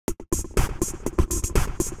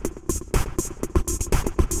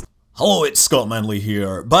Hello, it's Scott Manley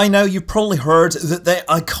here. By now you've probably heard that the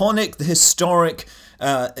iconic, the historic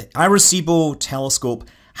Arecibo telescope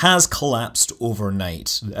has collapsed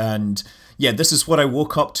overnight. And yeah, this is what I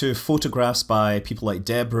woke up to, photographs by people like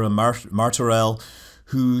Deborah Martorell,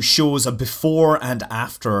 who shows a before and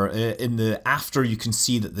after. In the after you can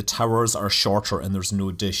see that the towers are shorter and there's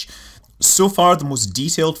no dish. So far, the most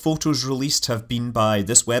detailed photos released have been by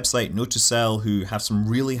this website, Noticel, who have some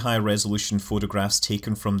really high-resolution photographs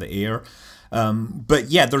taken from the air.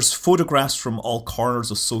 But yeah, there's photographs from all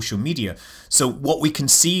corners of social media. So what we can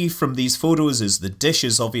see from these photos is the dish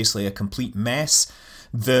is obviously a complete mess.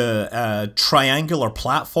 The triangular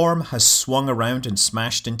platform has swung around and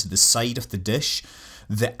smashed into the side of the dish.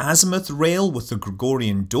 The azimuth rail with the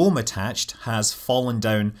Gregorian dome attached has fallen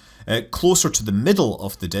down closer to the middle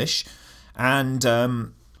of the dish. And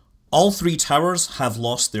all three towers have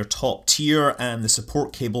lost their top tier and the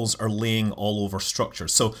support cables are laying all over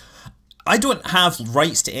structures. So I don't have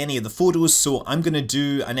rights to any of the photos, so I'm going to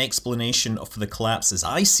do an explanation of the collapse as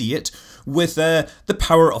I see it with the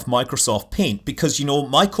power of Microsoft Paint, because, you know,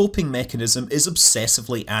 my coping mechanism is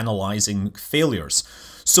obsessively analysing failures.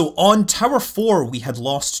 So on Tower 4 we had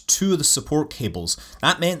lost 2 of the support cables.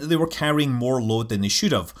 That meant that they were carrying more load than they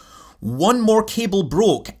should have. One more cable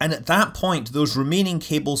broke, and at that point those remaining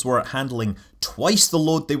cables were handling twice the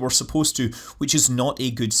load they were supposed to, which is not a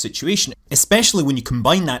good situation, especially when you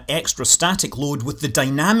combine that extra static load with the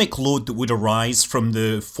dynamic load that would arise from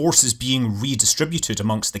the forces being redistributed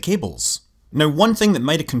amongst the cables. Now, one thing that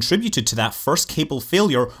might have contributed to that first cable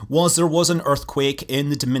failure was there was an earthquake in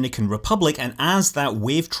the Dominican Republic, and as that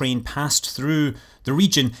wave train passed through the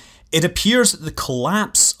region, it appears that the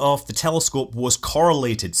collapse of the telescope was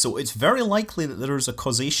correlated, so it's very likely that there is a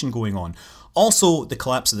causation going on. Also, the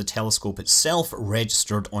collapse of the telescope itself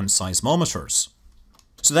registered on seismometers.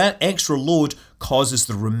 So that extra load causes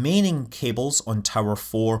the remaining cables on Tower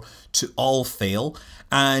 4 to all fail,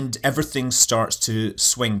 and everything starts to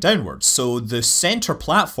swing downwards. So the center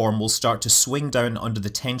platform will start to swing down under the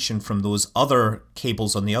tension from those other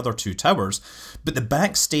cables on the other 2 towers, but the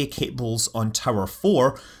backstay cables on Tower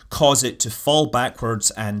 4 cause it to fall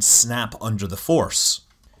backwards and snap under the force.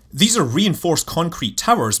 These are reinforced concrete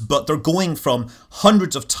towers, but they're going from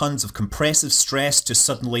hundreds of tons of compressive stress to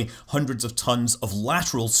suddenly hundreds of tons of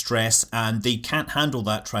lateral stress, and they can't handle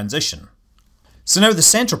that transition. So now the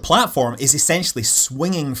center platform is essentially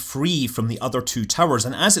swinging free from the other 2 towers,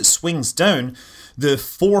 and as it swings down, the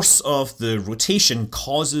force of the rotation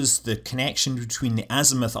causes the connection between the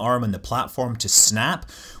azimuth arm and the platform to snap,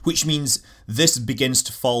 which means this begins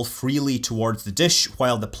to fall freely towards the dish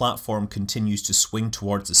while the platform continues to swing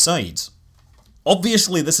towards the sides.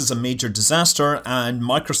 Obviously this is a major disaster, and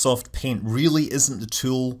Microsoft Paint really isn't the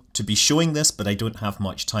tool to be showing this, but I don't have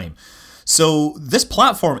much time. So this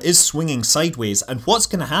platform is swinging sideways, and what's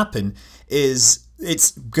going to happen is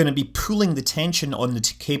it's going to be pulling the tension on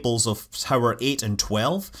the cables of Tower 8 and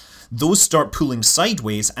 12. Those start pulling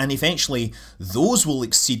sideways, and eventually those will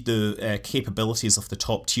exceed the capabilities of the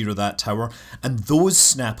top tier of that tower, and those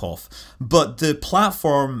snap off. But the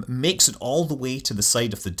platform makes it all the way to the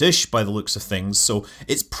side of the dish by the looks of things, so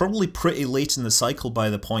it's probably pretty late in the cycle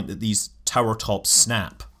by the point that these tower tops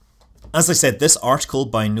snap. As I said, this article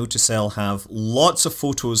by Noticel have lots of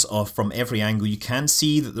photos from every angle. You can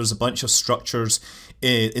see that there's a bunch of structures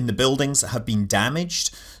in the buildings that have been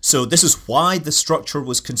damaged. So this is why the structure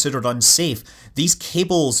was considered unsafe. These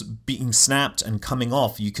cables being snapped and coming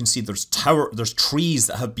off, you can see there's trees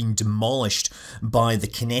that have been demolished by the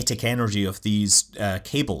kinetic energy of these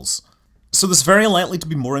cables. So there's very likely to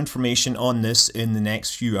be more information on this in the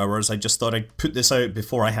next few hours. I just thought I'd put this out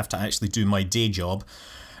before I have to actually do my day job.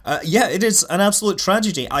 Yeah, it is an absolute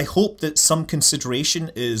tragedy. I hope that some consideration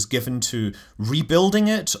is given to rebuilding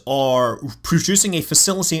it or producing a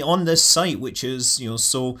facility on this site, which is, you know,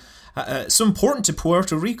 so important to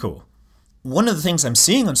Puerto Rico. One of the things I'm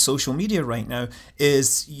seeing on social media right now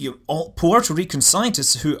is Puerto Rican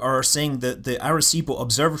scientists who are saying that the Arecibo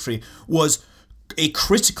Observatory was a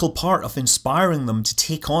critical part of inspiring them to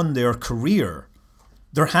take on their career.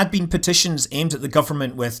 There had been petitions aimed at the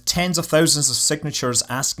government with tens of thousands of signatures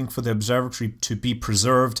asking for the observatory to be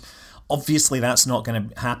preserved. Obviously that's not going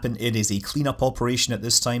to happen. It is a cleanup operation at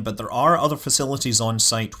this time, but there are other facilities on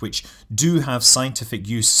site which do have scientific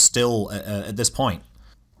use still at this point.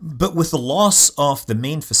 But with the loss of the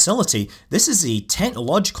main facility, this is a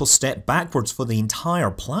technological step backwards for the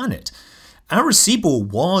entire planet. Arecibo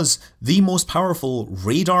was the most powerful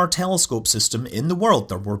radar telescope system in the world.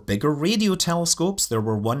 There were bigger radio telescopes, there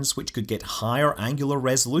were ones which could get higher angular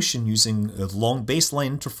resolution using long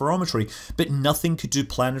baseline interferometry, but nothing could do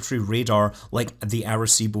planetary radar like the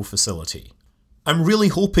Arecibo facility. I'm really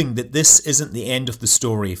hoping that this isn't the end of the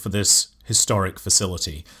story for this historic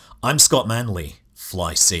facility. I'm Scott Manley.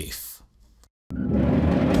 Fly safe.